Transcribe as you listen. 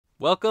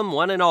Welcome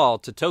one and all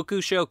to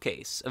Toku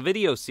Showcase, a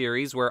video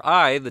series where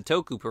I, the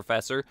Toku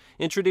professor,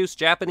 introduce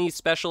Japanese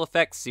special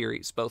effects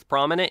series, both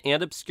prominent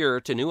and obscure,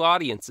 to new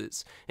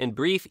audiences, in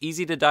brief,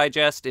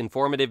 easy-to-digest,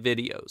 informative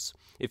videos.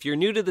 If you're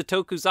new to the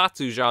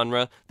Tokusatsu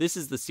genre, this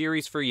is the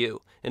series for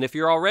you, and if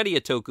you're already a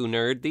Toku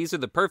nerd, these are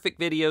the perfect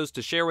videos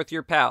to share with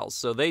your pals,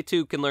 so they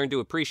too can learn to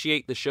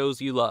appreciate the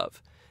shows you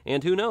love.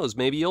 And who knows,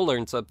 maybe you'll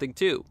learn something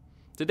too.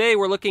 Today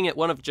we're looking at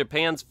one of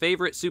Japan's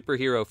favorite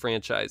superhero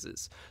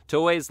franchises,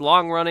 Toei's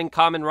long-running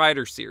Kamen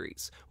Rider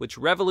series, which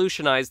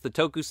revolutionized the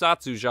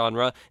Tokusatsu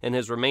genre and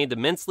has remained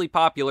immensely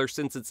popular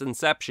since its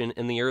inception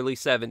in the early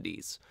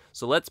 70s.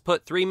 So let's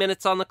put 3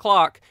 minutes on the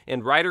clock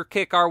and rider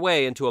kick our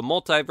way into a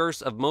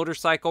multiverse of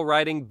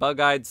motorcycle-riding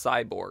bug-eyed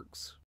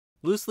cyborgs.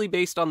 Loosely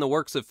based on the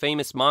works of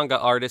famous manga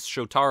artist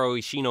Shotaro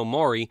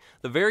Ishinomori,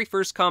 the very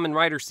first Kamen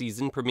Rider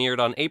season premiered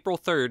on April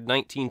 3,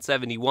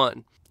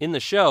 1971. In the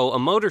show, a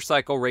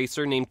motorcycle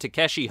racer named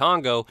Takeshi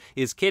Hongo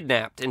is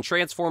kidnapped and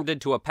transformed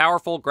into a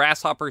powerful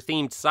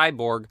grasshopper-themed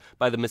cyborg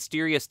by the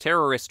mysterious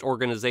terrorist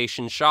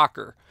organization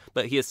Shocker.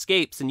 But he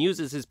escapes and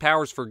uses his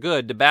powers for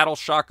good to battle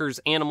Shocker's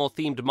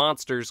animal-themed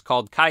monsters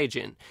called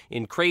Kaijin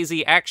in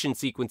crazy action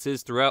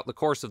sequences throughout the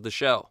course of the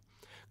show.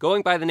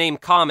 Going by the name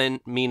Kamen,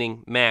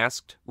 meaning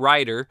masked,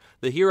 Rider,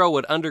 the hero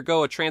would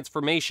undergo a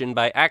transformation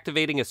by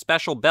activating a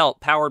special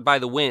belt powered by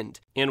the wind,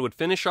 and would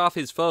finish off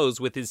his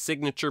foes with his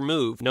signature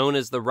move, known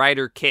as the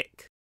Rider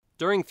Kick.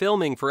 During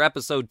filming for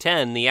episode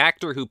 10, the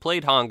actor who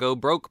played Hongo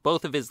broke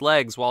both of his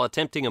legs while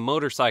attempting a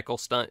motorcycle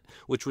stunt,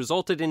 which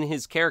resulted in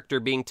his character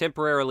being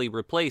temporarily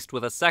replaced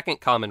with a second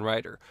Kamen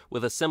Rider,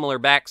 with a similar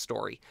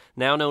backstory,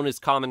 now known as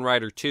Kamen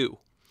Rider 2.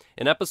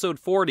 In episode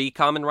 40,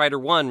 Kamen Rider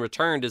 1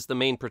 returned as the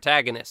main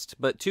protagonist,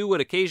 but 2 would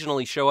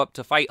occasionally show up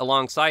to fight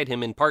alongside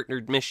him in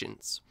partnered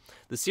missions.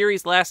 The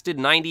series lasted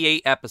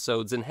 98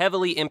 episodes and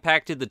heavily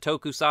impacted the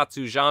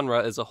tokusatsu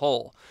genre as a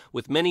whole,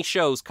 with many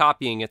shows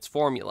copying its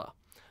formula.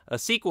 A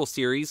sequel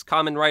series,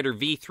 Kamen Rider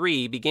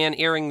V3, began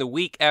airing the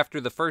week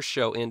after the first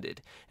show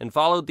ended, and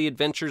followed the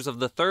adventures of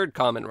the third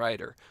Kamen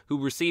Rider, who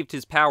received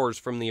his powers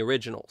from the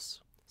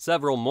originals.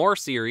 Several more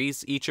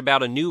series, each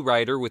about a new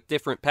rider with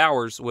different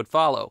powers, would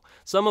follow,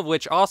 some of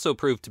which also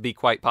proved to be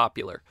quite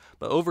popular,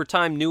 but over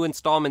time new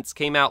installments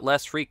came out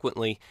less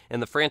frequently,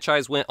 and the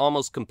franchise went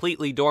almost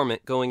completely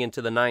dormant going into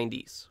the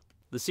 90s.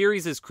 The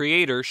series'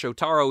 creator,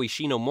 Shotaro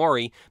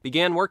Ishinomori,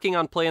 began working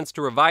on plans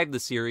to revive the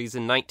series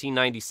in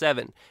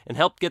 1997, and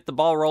helped get the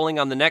ball rolling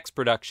on the next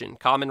production,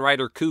 Kamen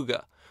Rider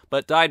Kuga,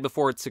 but died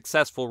before its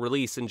successful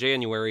release in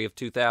January of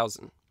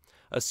 2000.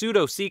 A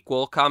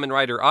pseudo-sequel, Kamen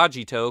Rider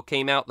Agito,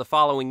 came out the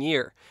following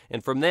year,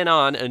 and from then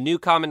on, a new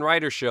Kamen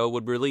Rider show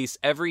would release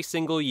every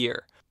single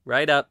year,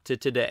 right up to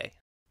today.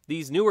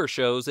 These newer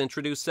shows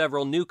introduced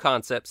several new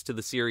concepts to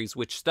the series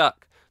which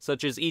stuck,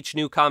 such as each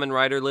new Kamen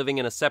Rider living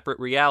in a separate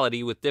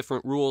reality with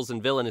different rules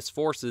and villainous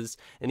forces,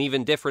 and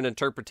even different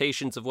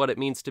interpretations of what it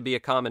means to be a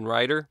Kamen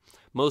Rider,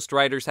 most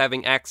riders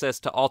having access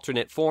to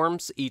alternate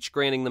forms, each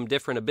granting them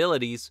different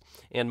abilities,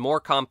 and more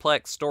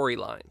complex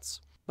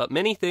storylines. But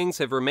many things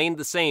have remained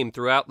the same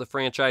throughout the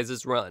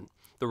franchise's run.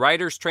 The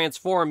riders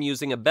transform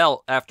using a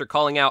belt after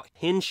calling out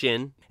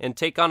Henshin, and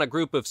take on a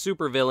group of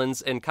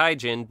supervillains and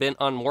kaijin bent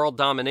on world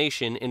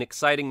domination in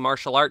exciting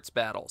martial arts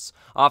battles,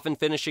 often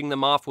finishing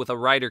them off with a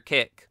rider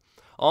kick.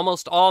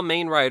 Almost all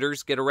main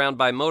riders get around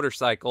by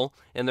motorcycle,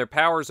 and their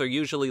powers are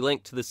usually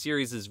linked to the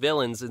series'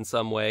 villains in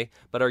some way,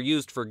 but are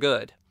used for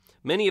good.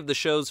 Many of the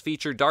shows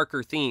feature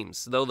darker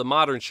themes, though the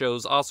modern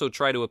shows also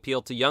try to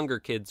appeal to younger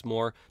kids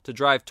more to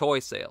drive toy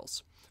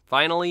sales.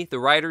 Finally, the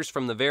riders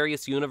from the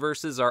various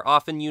universes are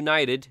often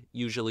united,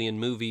 usually in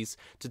movies,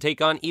 to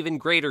take on even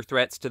greater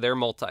threats to their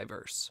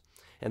multiverse.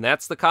 And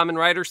that's the Kamen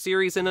Rider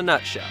series in a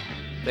nutshell.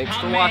 Thanks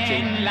for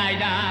watching. Kamen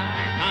Rider,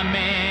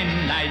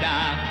 Kamen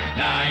Rider,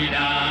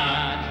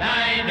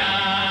 Rider,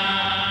 Rider.